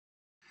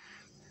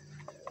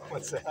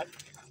What's that?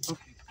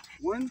 Okay.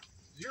 1,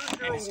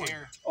 0,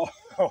 0, 1.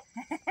 Oh,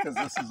 because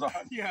this is on.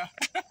 Yeah.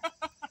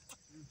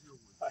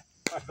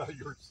 I thought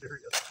you were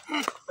serious.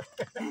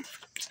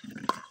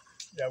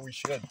 Yeah, we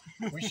should.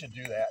 We should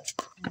do that.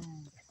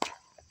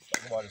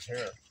 Talk about his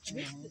hair.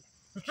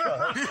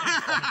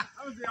 That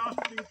was the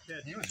off-speed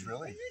pitch. He was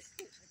really.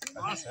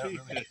 Off-speed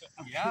pitch.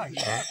 Yeah, he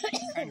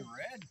was kind of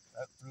red.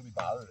 That really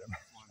bothered him.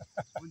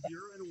 1,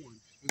 0, and a 1.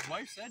 His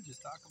wife said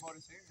just talk about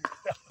his hair.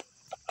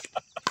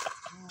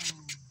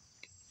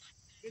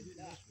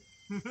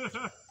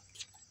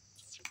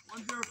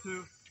 1, 0,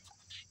 2.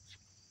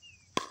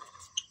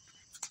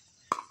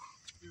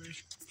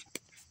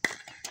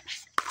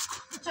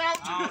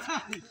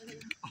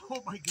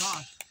 Oh my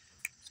gosh.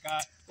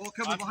 Scott. Ball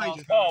coming behind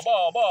you. Ball.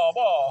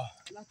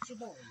 That's the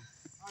ball.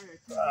 All right,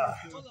 2, 0,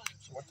 2.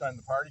 So what time did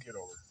the party get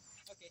over?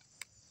 Okay.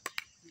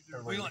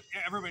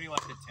 Everybody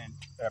left at 10.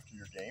 After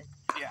your game?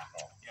 Yeah.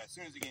 Oh. Yeah, as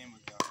soon as the game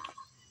was done.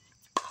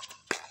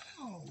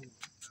 Oh.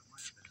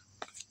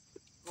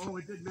 Oh,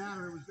 it didn't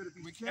matter. It was going to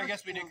be. I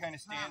guess we did kind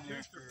of stand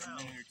there for a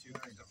minute or two.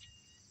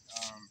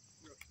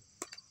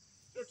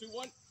 0, 2,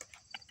 1.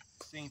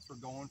 Saints were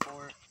going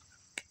for it.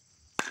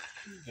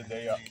 Did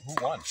they? Who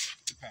won?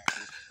 The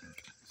Packers.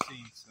 The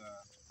Saints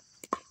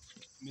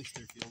missed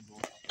their field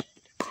goal.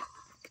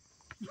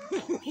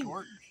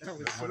 Short. That was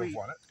They would have sweet.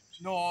 won it.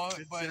 No,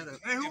 but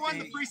Hey, who won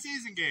the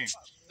preseason game?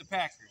 the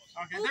Packers.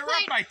 Okay, Who they were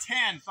played- up by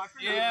 10. Fucker.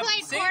 Yeah,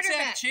 played Saints had a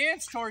quarterback?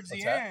 chance towards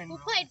What's the that? end. Who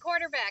played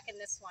quarterback in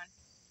this one?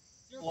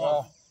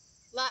 Well,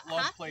 Love,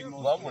 Love played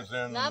most Love of was it.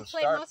 in Love the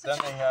played start. most of Then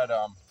it? they had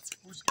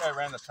who's the guy who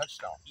ran the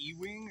touchdown?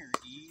 E-wing or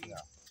E?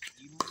 Yeah.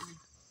 E-wing?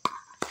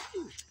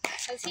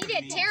 Because he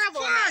did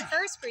terrible in that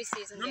first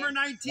preseason Number game.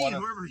 19, One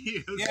of- whoever he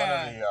is.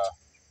 Yeah.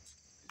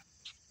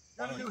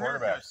 One of the Got a new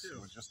quarterbacks. haircut, It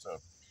too. was just a.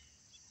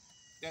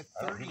 That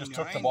He just 39.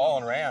 took the ball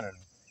and ran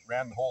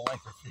the whole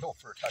length of the field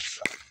for a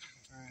touchdown.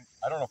 Right.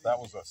 I don't know if that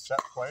was a set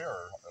play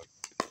or a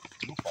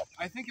goof up.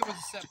 I think it was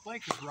a set play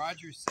because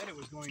Rogers said it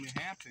was going to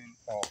happen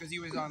Oh. because he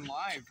was on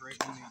live right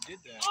when they did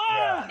that.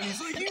 Yeah. He's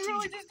like, you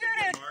really just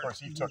did it. Of course,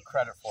 he took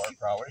credit for it,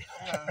 probably.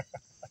 Yeah.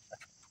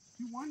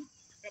 2, 1.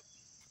 Yep.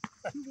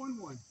 2, 1,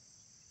 1.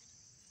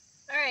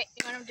 All right,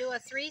 you want to do a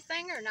 3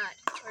 thing or not?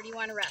 Or do you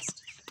want to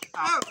rest?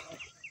 Oh.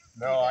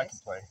 No, I can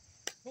play.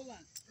 Hold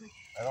on.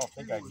 I don't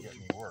think I can get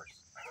any worse.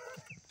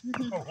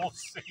 We'll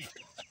see.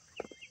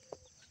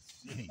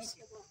 Jeez.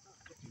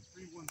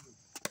 3, 1, 1.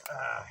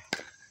 Ah.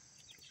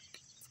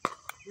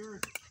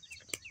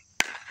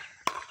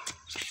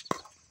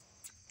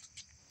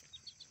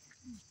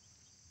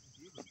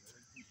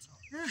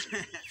 Where is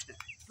it?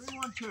 Three,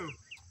 1, 2.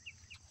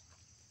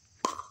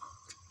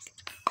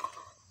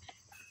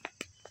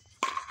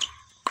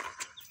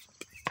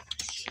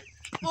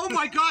 Oh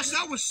my gosh,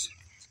 that was.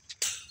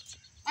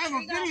 I have a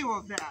Here you go. video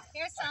of that.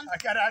 Here's some. I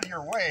got out of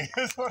your way.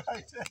 That's what I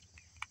did.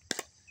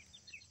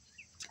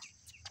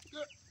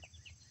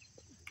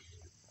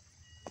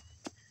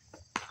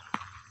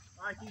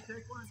 All right, can you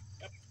take one?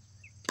 Yep.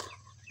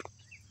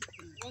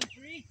 1,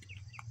 3.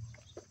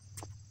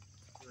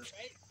 Right?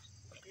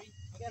 3.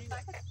 You got a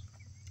second?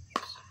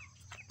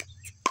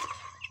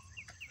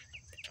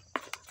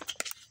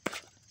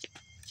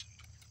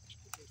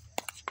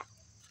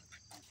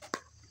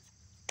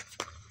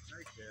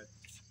 Nice, Dad.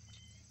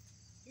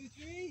 2,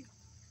 3.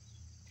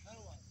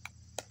 Another one.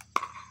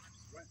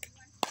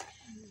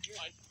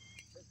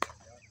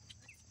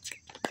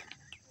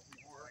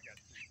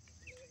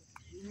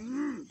 Mm. All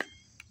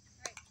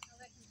right, I'll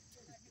let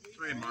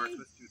you- Hey, Mark,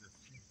 let's do this.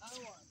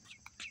 Another one.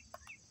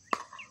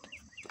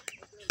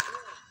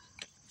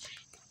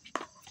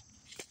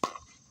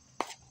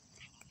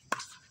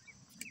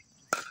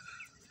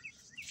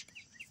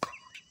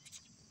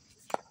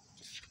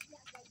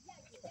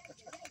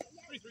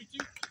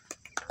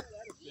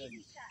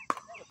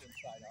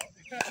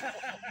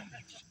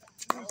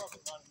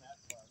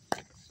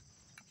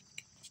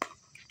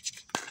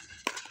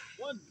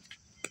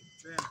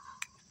 Ben.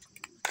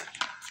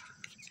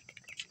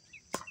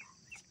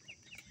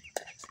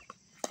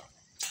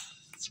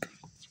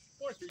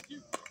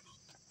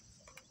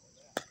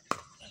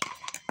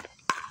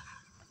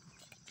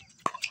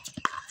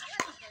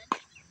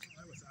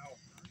 That was out.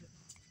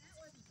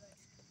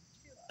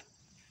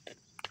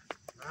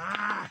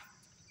 Ah!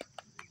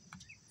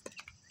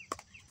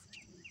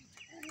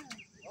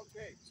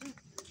 Okay. 2.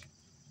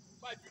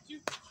 5, 3, 2.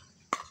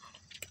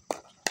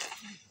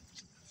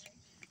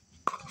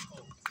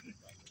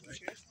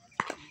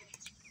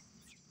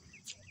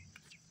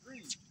 Three.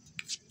 3,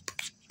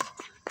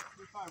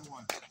 5,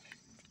 1.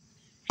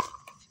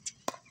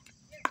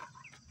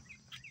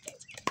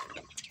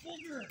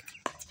 Booger.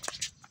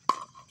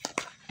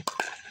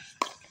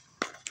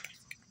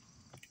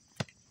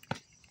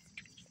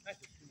 That's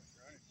just too much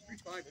running. 3,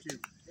 5, 2.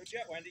 Good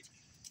job, Wendy. 3,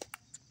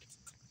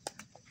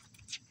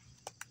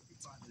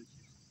 5, 2.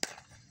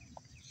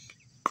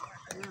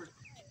 Here.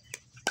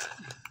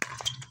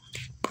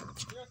 0,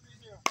 3,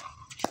 0.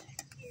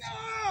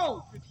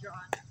 No! Good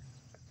shot.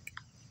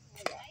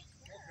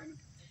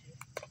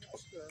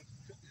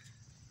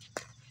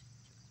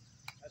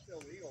 That's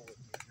illegal with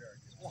the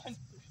American. 1,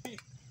 3,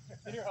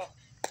 0.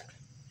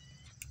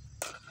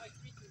 5,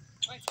 3, 2.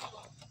 5, 2,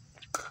 1.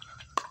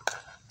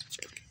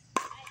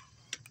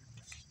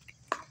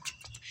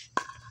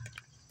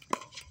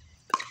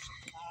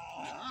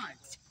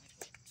 Nice.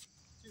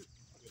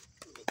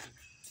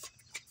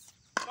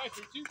 5,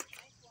 3, 2.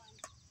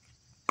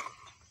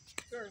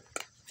 Serve.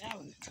 That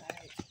was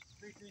nice.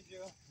 3, 3,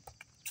 0.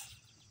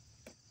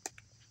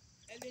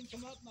 That didn't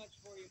come up much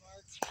for you,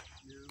 Mark.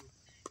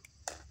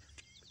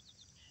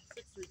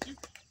 6, 3, 2.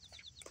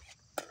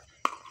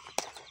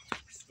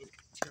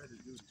 Try to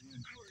do it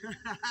again.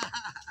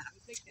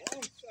 We'll take that.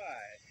 Wrong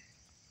side.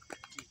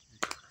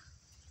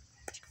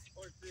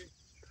 4, 3.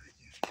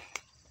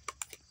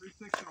 3,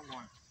 6, and a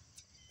 1.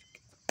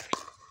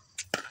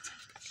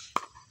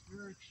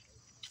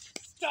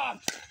 Stop!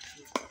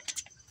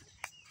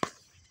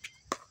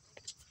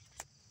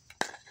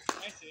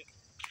 I see it.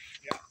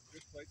 Yeah,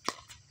 good play.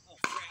 Oh,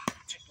 crap.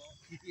 Nice ball.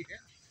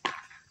 Yeah.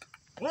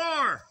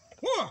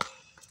 4!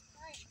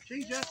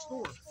 Change that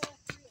score.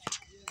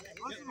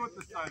 This is what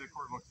this side of the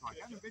court looks like. I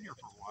haven't been here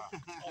for a while.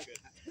 All good.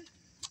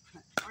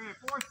 Okay,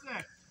 4, 6,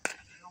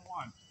 and a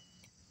 1.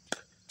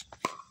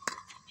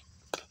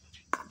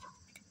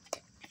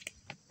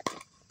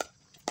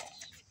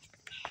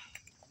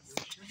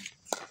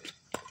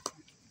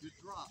 Good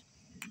drop.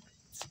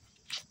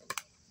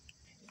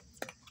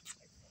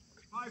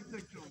 5,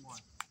 6, and a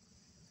 1.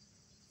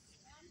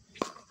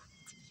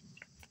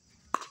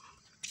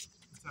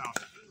 It's out.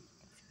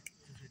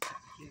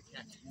 Can't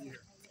catch it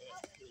here.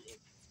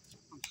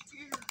 I'm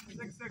scared.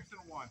 6, 6, and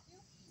a 1.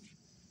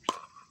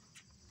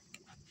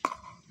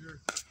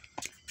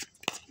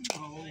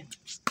 Oh.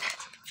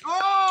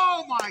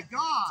 Oh my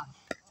gosh.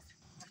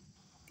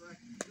 7,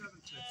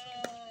 6.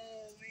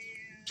 Oh,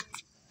 man.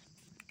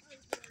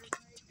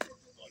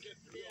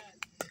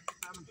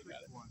 7, 6,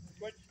 1.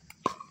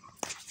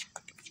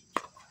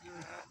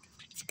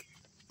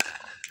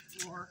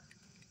 Four.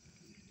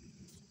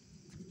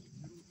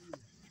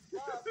 I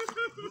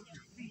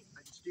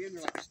just stand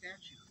there like a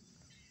statue.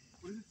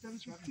 What is it? 7,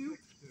 6, 2? 2,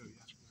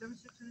 yeah. 7,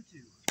 6, and a 2.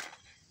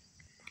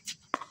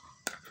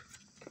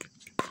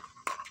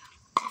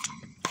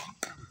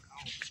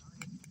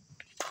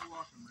 You're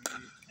welcome,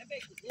 Randy. That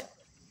makes a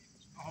difference.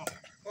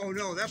 Oh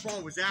no, that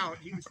ball was out.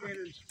 He was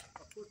standing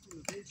a foot from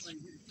the baseline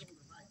and hit his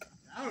shoulder right.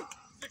 Out.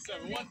 6,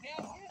 7, 1. Pass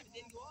him. It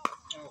didn't go off.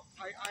 Oh,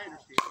 I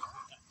understand.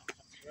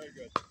 Very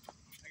good.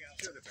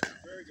 Should have been.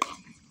 Very good.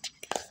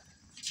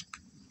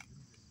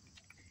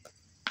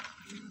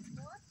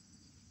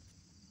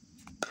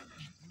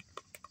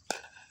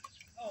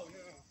 Oh,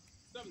 no.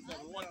 7,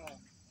 7, 1.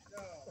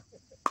 No.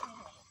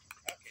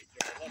 Okay,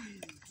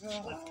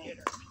 Joe. Let's get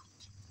her.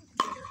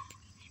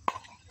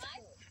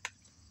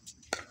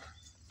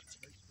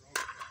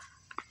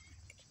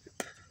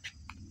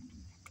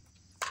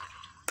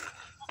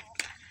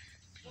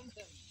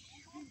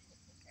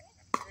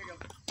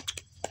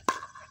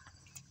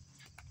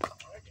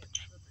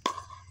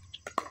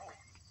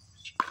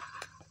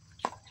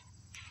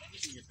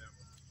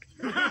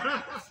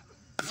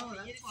 No,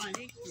 that's fine.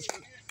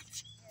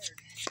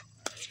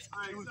 All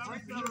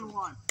right, 7, 7,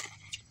 1.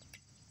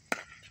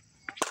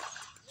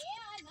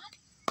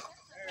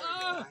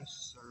 Oh,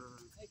 Nice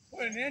serve.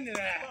 put an end to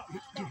that.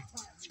 Good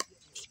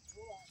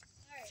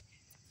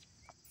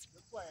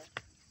play.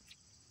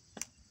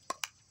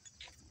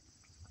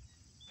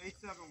 8,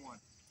 7, 1.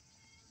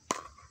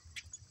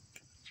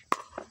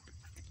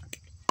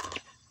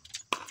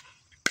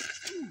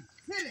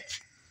 Hit it.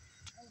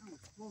 That was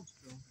close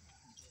though.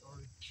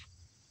 Sorry.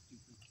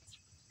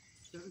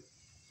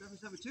 7,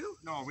 7, 2?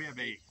 No, we have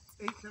 8.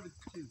 8, 7,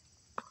 2.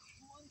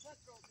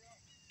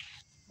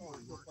 Oh,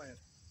 we're playing.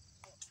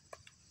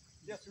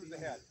 Guess who's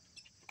ahead?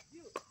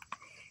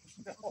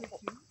 I'll take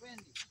 2.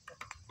 Wendy.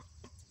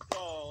 So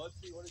let's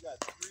see, what do we got?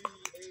 3,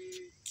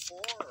 8,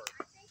 4.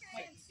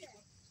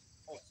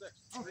 Oh, 6.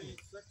 3,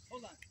 6.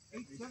 Hold on.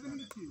 8, 7,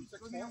 and a 2.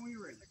 Go down when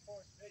you're ready. 6, 4.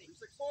 Ready. 3,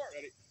 6, 4.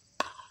 Ready.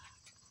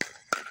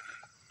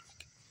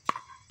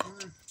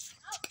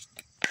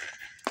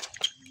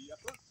 Yep.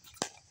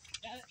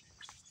 Got it.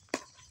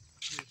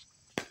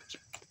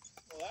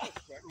 Well, that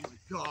was quick. Oh my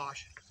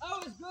gosh.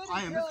 Oh, it's good. I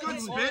am Really good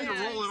nice. spin to Yeah,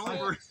 roll it it's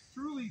over. good.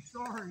 Truly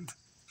sorry.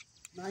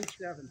 9,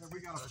 7. We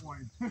got a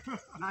point.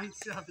 9,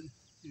 7,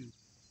 2.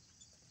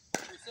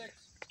 3, 6.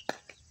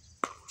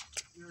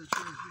 Here.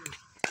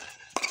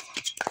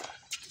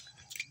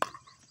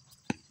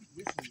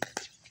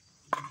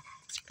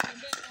 Come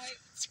back, Mike.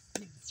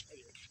 7,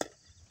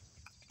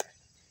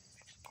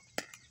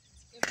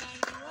 9,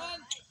 and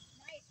 1.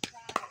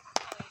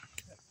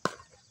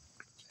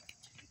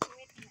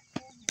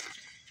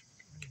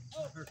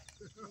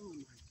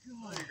 Oh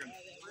my god.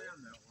 Ran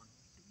that one.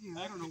 Yeah,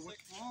 I don't know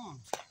what's wrong.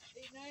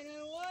 8, 9,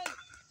 and 1.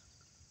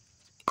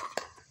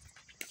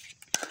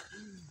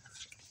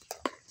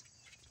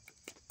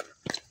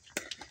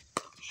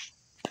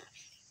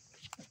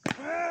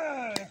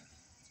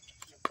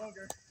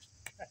 Bugger.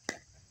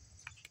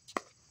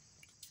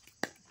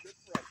 Good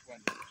for us,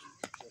 Wendy.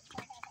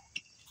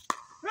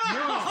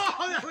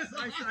 Oh, that was a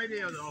nice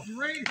idea though.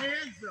 Great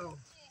hands though.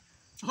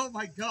 Oh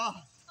my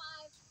god.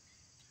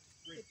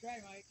 Good try,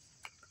 Mike.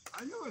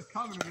 I knew it was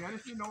coming to me. I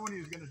just didn't know when he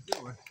was going to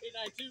do it.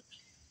 892.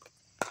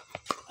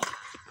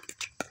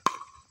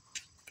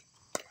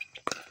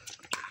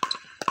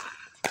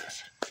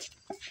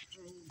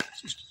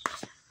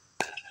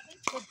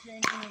 Good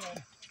changing it up.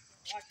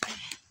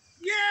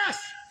 Yes!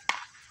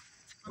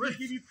 I'm going to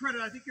give you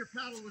credit. I think your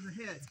paddle was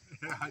ahead.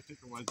 Yeah, I think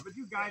it was. But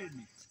you guided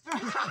me. A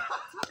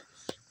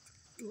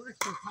little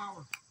extra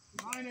power.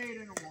 9, 8,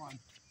 and a 1.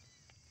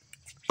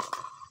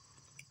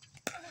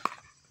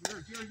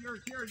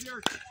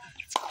 Yours.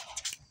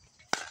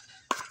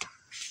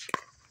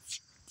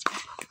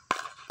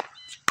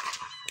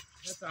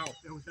 That's out.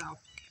 That was out.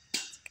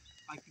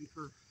 I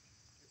concur.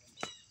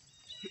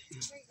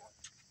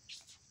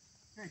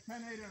 Okay,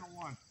 10, 8, and a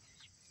 1.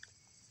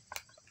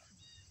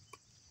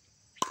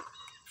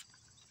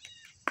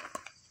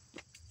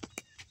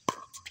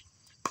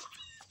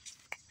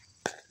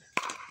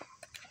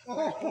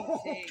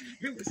 Oh,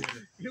 it was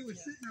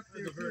sitting up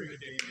there. That's a very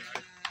good game,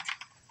 guys.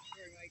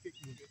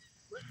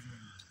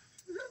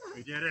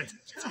 We did it.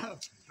 Kept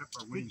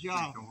our wing Good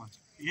job. going.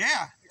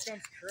 Yeah. Here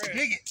comes Chris.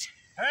 Dig it.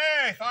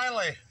 Hey,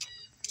 finally.